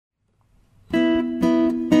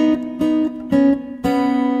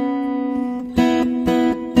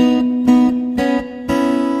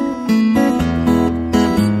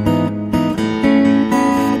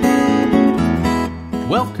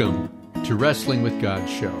Wrestling with God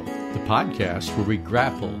show, the podcast where we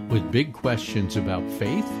grapple with big questions about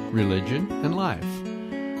faith, religion, and life.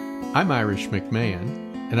 I'm Irish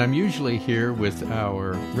McMahon, and I'm usually here with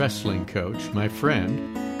our wrestling coach, my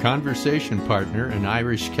friend, conversation partner, and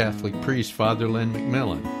Irish Catholic priest, Father Len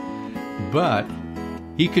McMillan. But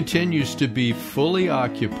he continues to be fully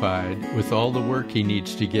occupied with all the work he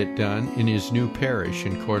needs to get done in his new parish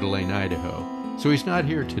in Coeur d'Alene, Idaho. So he's not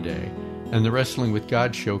here today, and the Wrestling with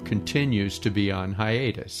God show continues to be on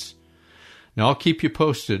hiatus. Now, I'll keep you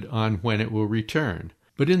posted on when it will return.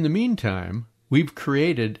 But in the meantime, we've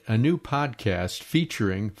created a new podcast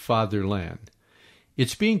featuring Father Len.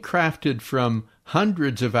 It's being crafted from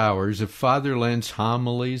hundreds of hours of Father Len's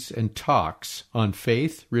homilies and talks on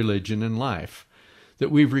faith, religion, and life that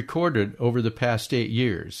we've recorded over the past 8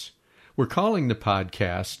 years. We're calling the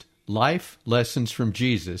podcast Life Lessons from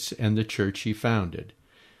Jesus and the Church He Founded.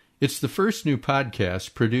 It's the first new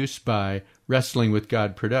podcast produced by Wrestling with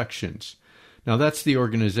God Productions. Now, that's the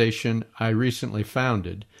organization I recently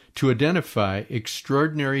founded to identify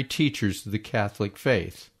extraordinary teachers of the Catholic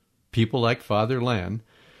faith, people like Father Len,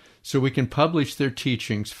 so we can publish their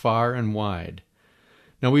teachings far and wide.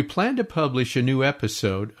 Now, we plan to publish a new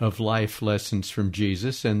episode of Life Lessons from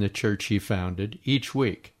Jesus and the Church He Founded each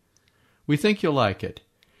week. We think you'll like it.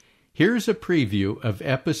 Here's a preview of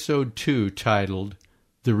Episode 2 titled,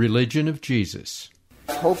 The Religion of Jesus.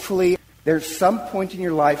 Hopefully, there's some point in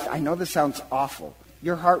your life, I know this sounds awful,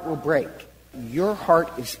 your heart will break. Your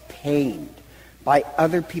heart is pained by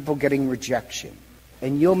other people getting rejection.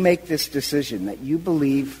 And you'll make this decision that you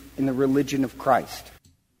believe in the religion of Christ.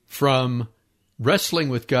 From Wrestling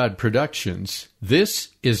with God Productions, this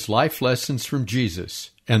is Life Lessons from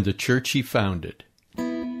Jesus and the Church He Founded.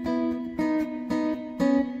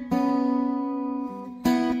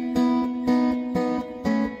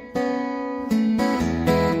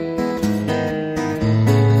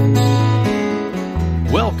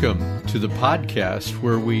 Welcome to the podcast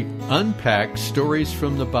where we unpack stories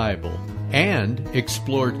from the Bible and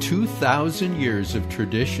explore 2,000 years of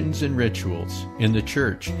traditions and rituals in the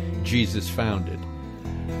church Jesus founded.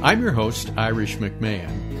 I'm your host, Irish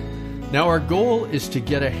McMahon. Now, our goal is to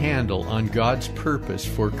get a handle on God's purpose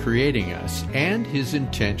for creating us and His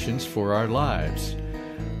intentions for our lives.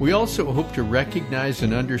 We also hope to recognize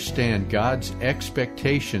and understand God's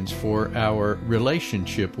expectations for our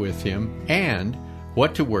relationship with Him and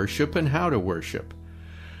what to worship and how to worship.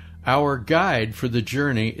 Our guide for the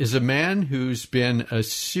journey is a man who's been a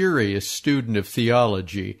serious student of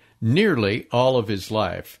theology nearly all of his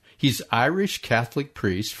life. He's Irish Catholic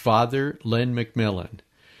priest Father Len McMillan.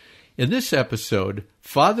 In this episode,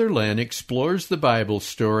 Father Len explores the Bible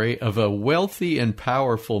story of a wealthy and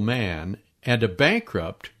powerful man and a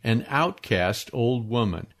bankrupt and outcast old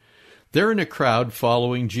woman. They're in a crowd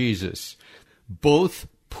following Jesus. Both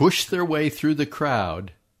push their way through the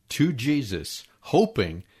crowd to Jesus,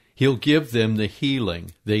 hoping He'll give them the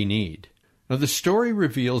healing they need. Now, the story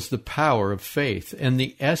reveals the power of faith and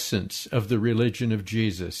the essence of the religion of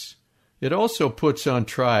Jesus. It also puts on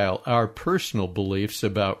trial our personal beliefs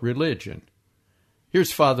about religion.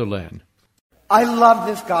 Here's Father Len. I love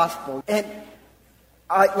this gospel. And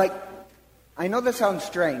I know this sounds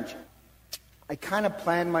strange. I kind of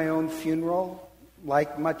plan my own funeral,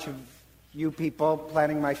 like much of you people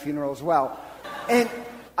planning my funeral as well. And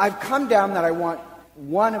I've come down that I want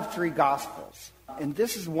one of three gospels. And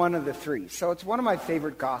this is one of the three. So it's one of my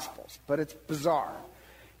favorite gospels, but it's bizarre.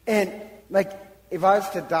 And if I was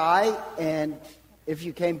to die and if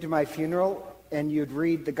you came to my funeral and you'd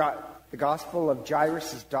read the gospel of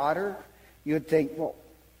Jairus' daughter, you'd think, well,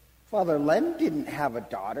 Father Len didn't have a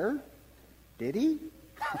daughter, did he?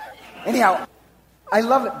 Anyhow, I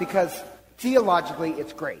love it because theologically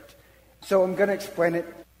it's great. So I'm going to explain it.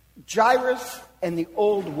 Jairus and the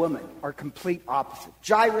old woman are complete opposite.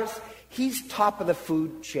 Jairus, he's top of the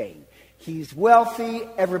food chain. He's wealthy.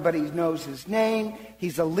 Everybody knows his name.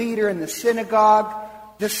 He's a leader in the synagogue.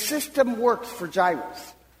 The system works for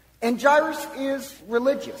Jairus. And Jairus is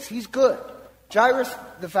religious. He's good. Jairus,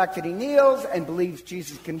 the fact that he kneels and believes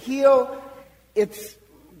Jesus can heal, it's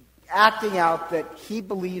acting out that he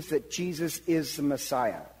believes that Jesus is the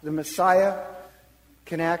Messiah. The Messiah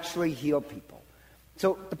can actually heal people.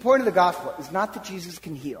 So the point of the gospel is not that Jesus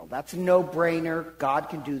can heal. That's a no-brainer. God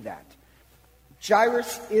can do that.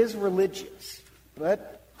 Jairus is religious,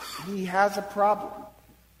 but he has a problem.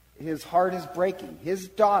 His heart is breaking. His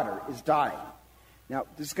daughter is dying. Now,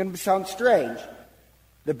 this is going to sound strange.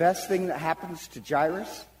 The best thing that happens to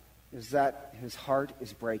Jairus is that his heart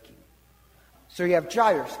is breaking. So you have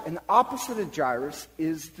Jairus, and the opposite of Jairus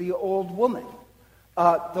is the old woman.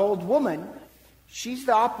 The old woman, she's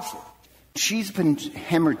the opposite. She's been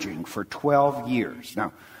hemorrhaging for 12 years.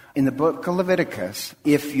 Now, in the book of Leviticus,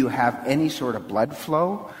 if you have any sort of blood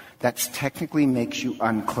flow, that technically makes you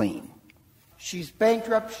unclean. She's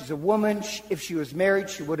bankrupt. She's a woman. If she was married,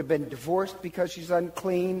 she would have been divorced because she's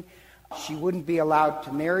unclean. She wouldn't be allowed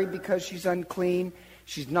to marry because she's unclean.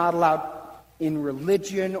 She's not allowed in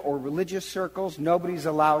religion or religious circles. Nobody's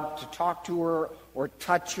allowed to talk to her or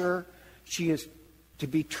touch her. She is to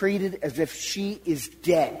be treated as if she is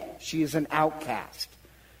dead. She is an outcast.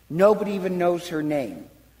 Nobody even knows her name.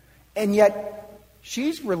 And yet,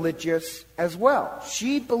 she's religious as well.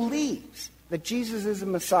 She believes that Jesus is the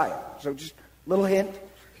Messiah. So just a little hint.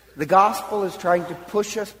 The gospel is trying to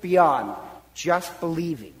push us beyond just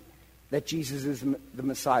believing that Jesus is the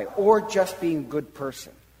Messiah or just being a good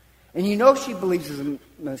person. And you know she believes he's the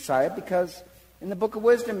Messiah because in the Book of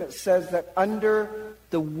Wisdom it says that under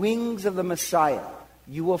the wings of the Messiah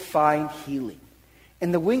you will find healing.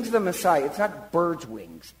 And the wings of the Messiah, it's not bird's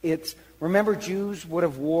wings. It's, remember Jews would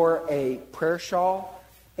have wore a prayer shawl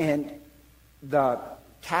and the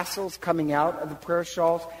tassels coming out of the prayer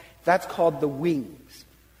shawls, that's called the wings.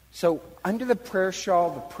 So under the prayer shawl,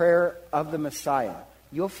 the prayer of the Messiah,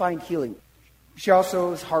 you'll find healing. She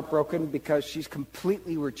also is heartbroken because she's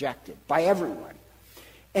completely rejected by everyone.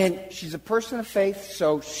 And she's a person of faith,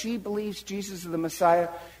 so she believes Jesus is the Messiah.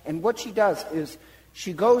 And what she does is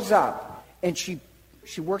she goes up and she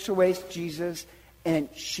works her way to Jesus and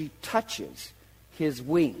she touches his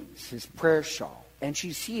wings, his prayer shawl, and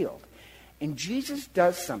she's healed. And Jesus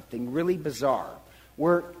does something really bizarre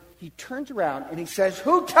where he turns around and he says,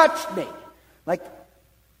 "Who touched me?" Like,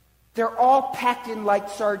 they're all packed in like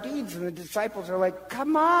sardines, and the disciples are like,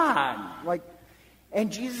 "Come on." Like,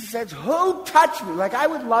 and Jesus says, "Who touched me?" Like, I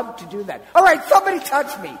would love to do that. All right, somebody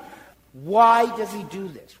touch me. Why does he do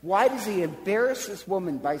this? Why does he embarrass this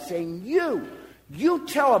woman by saying, you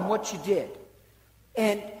tell him what you did?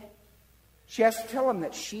 And she has to tell him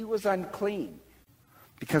that she was unclean.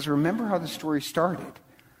 Because remember how the story started.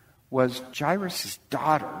 Was Jairus'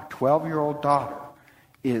 daughter, 12-year-old daughter,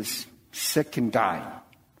 is sick and dying.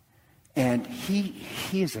 And he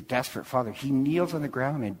is a desperate father. He kneels on the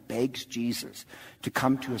ground and begs Jesus to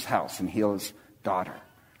come to his house and heal his daughter.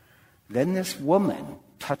 Then this woman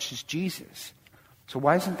touches Jesus. So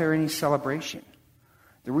why isn't there any celebration?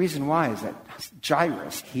 The reason why is that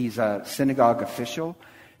Jairus, he's a synagogue official.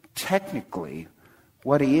 Technically,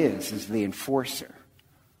 what he is the enforcer.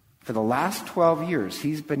 For the last 12 years,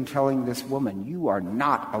 he's been telling this woman, you are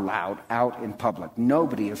not allowed out in public.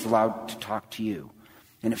 Nobody is allowed to talk to you.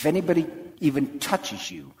 And if anybody even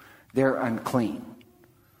touches you, they're unclean.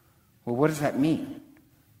 Well, what does that mean?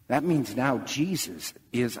 That means now Jesus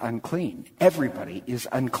is unclean. Everybody is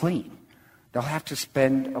unclean. They'll have to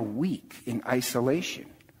spend a week in isolation,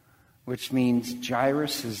 which means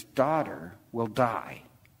Jairus' daughter will die.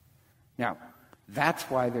 Now, that's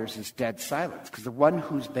why there's this dead silence, because the one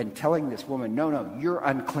who's been telling this woman, no, you're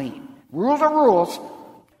unclean. Rules are rules.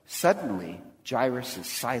 Suddenly, Jairus is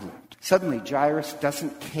silent. Suddenly, Jairus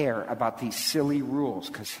doesn't care about these silly rules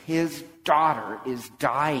because his daughter is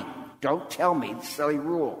dying. Don't tell me the silly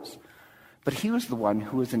rules. But he was the one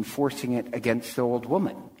who was enforcing it against the old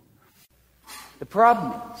woman. The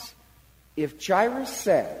problem is, if Jairus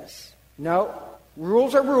says, no,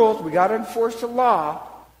 rules are rules, we got to enforce the law,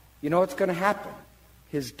 you know what's going to happen?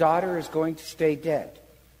 His daughter is going to stay dead.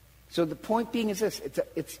 So the point being is this,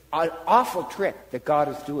 it's an awful trick that God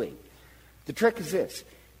is doing. The trick is this,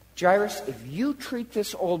 Jairus, if you treat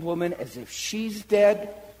this old woman as if she's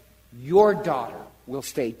dead, your daughter will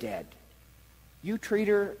stay dead. You treat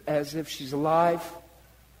her as if she's alive,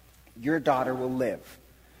 your daughter will live.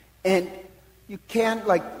 And you can't,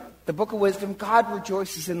 like the Book of Wisdom, God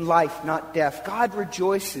rejoices in life, not death. God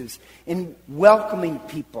rejoices in welcoming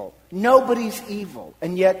people. Nobody's evil.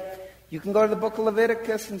 And yet, you can go to the Book of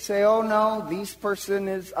Leviticus and say, oh no, this person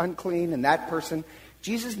is unclean and that person.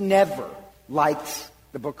 Jesus never likes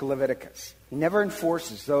the Book of Leviticus. He never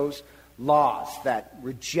enforces those laws that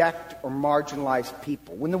reject or marginalize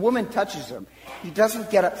people. When the woman touches him, he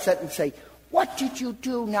doesn't get upset and say, what did you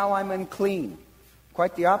do? Now I'm unclean.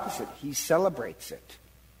 Quite the opposite. He celebrates it.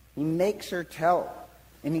 He makes her tell.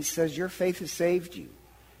 And he says, your faith has saved you.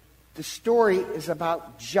 The story is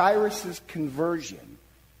about Jairus' conversion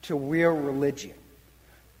to real religion.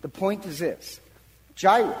 The point is this.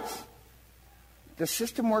 Jairus, the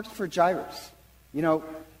system works for Jairus. You know,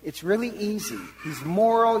 it's really easy. He's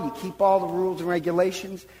moral. You keep all the rules and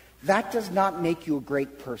regulations. That does not make you a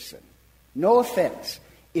great person. No offense.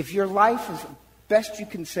 If your life is best you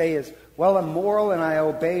can say is, well, I'm moral and I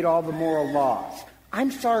obeyed all the moral laws.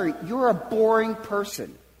 I'm sorry, you're a boring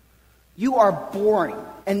person. You are boring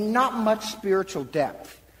and not much spiritual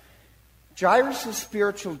depth. Jairus'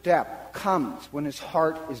 spiritual depth comes when his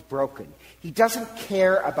heart is broken. He doesn't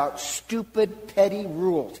care about stupid, petty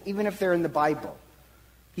rules, even if they're in the Bible.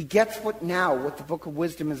 He gets what the Book of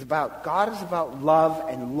Wisdom is about. God is about love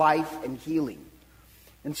and life and healing.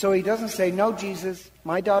 And so he doesn't say, no, Jesus,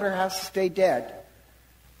 my daughter has to stay dead.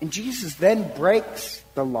 And Jesus then breaks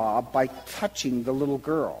the law by touching the little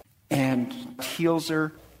girl and heals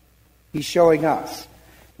her. He's showing us.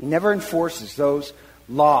 He never enforces those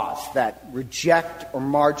laws that reject or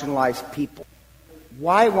marginalize people.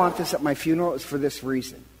 Why I want this at my funeral is for this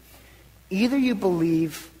reason. Either you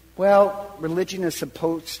believe, well, religion is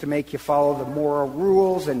supposed to make you follow the moral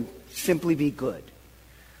rules and simply be good.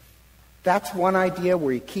 That's one idea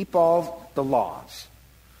where you keep all the laws.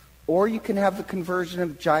 Or you can have the conversion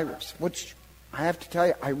of Jairus, which I have to tell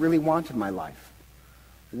you, I really want in my life.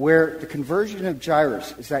 Where the conversion of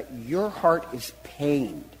Jairus is that your heart is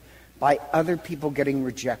pained by other people getting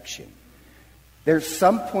rejection. There's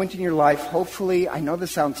some point in your life, hopefully, I know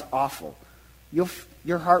this sounds awful,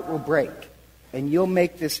 your heart will break. And you'll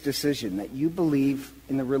make this decision that you believe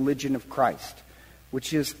in the religion of Christ,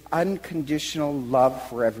 which is unconditional love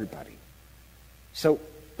for everybody. So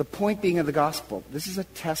the point being of the gospel, this is a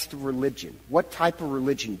test of religion. What type of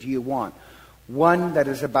religion do you want? One that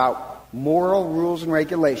is about moral rules and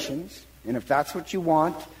regulations, and if that's what you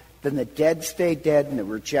want, then the dead stay dead and the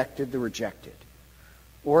rejected.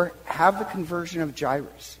 Or have the conversion of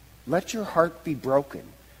Jairus. Let your heart be broken,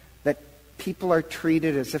 that people are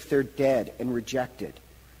treated as if they're dead and rejected.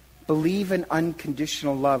 Believe in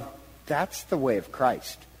unconditional love. That's the way of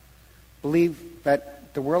Christ. Believe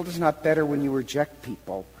that the world is not better when you reject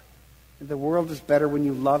people. The world is better when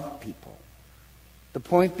you love people. The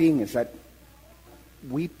point being is that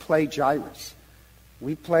we play Jairus.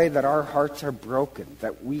 We play that our hearts are broken,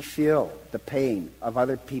 that we feel the pain of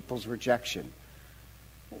other people's rejection,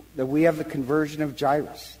 that we have the conversion of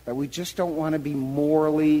Jairus, that we just don't want to be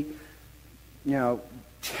morally,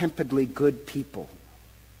 tempidly good people.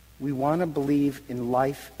 We want to believe in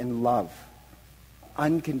life and love,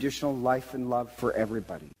 unconditional life and love for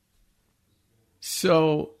everybody.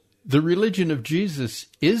 So the religion of Jesus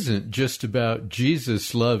isn't just about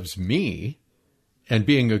Jesus loves me and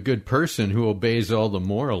being a good person who obeys all the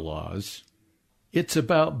moral laws. It's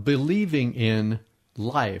about believing in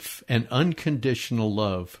life and unconditional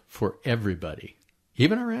love for everybody,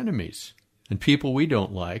 even our enemies and people we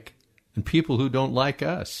don't like and people who don't like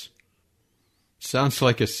us. Sounds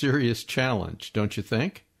like a serious challenge, don't you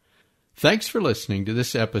think? Thanks for listening to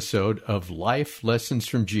this episode of Life Lessons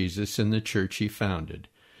from Jesus in the Church He Founded.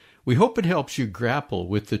 We hope it helps you grapple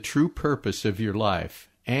with the true purpose of your life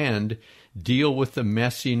and deal with the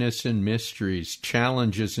messiness and mysteries,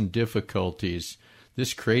 challenges and difficulties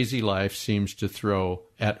this crazy life seems to throw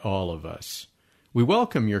at all of us. We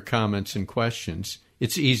welcome your comments and questions.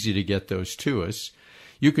 It's easy to get those to us.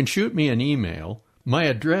 You can shoot me an email. My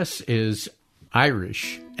address is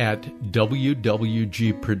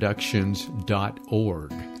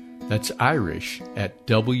irish@wwgproductions.org. That's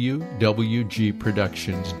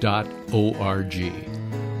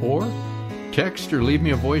irish@wwgproductions.org. Or text or leave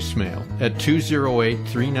me a voicemail at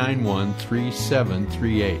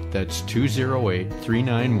 208-391-3738. That's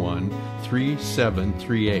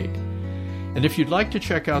 208-391-3738. And if you'd like to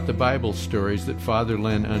check out the Bible stories that Father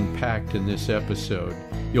Len unpacked in this episode,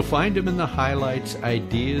 you'll find them in the Highlights,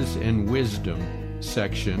 Ideas, and Wisdom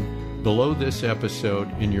section below this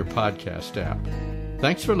episode in your podcast app.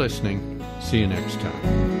 Thanks for listening. See you next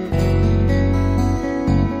time.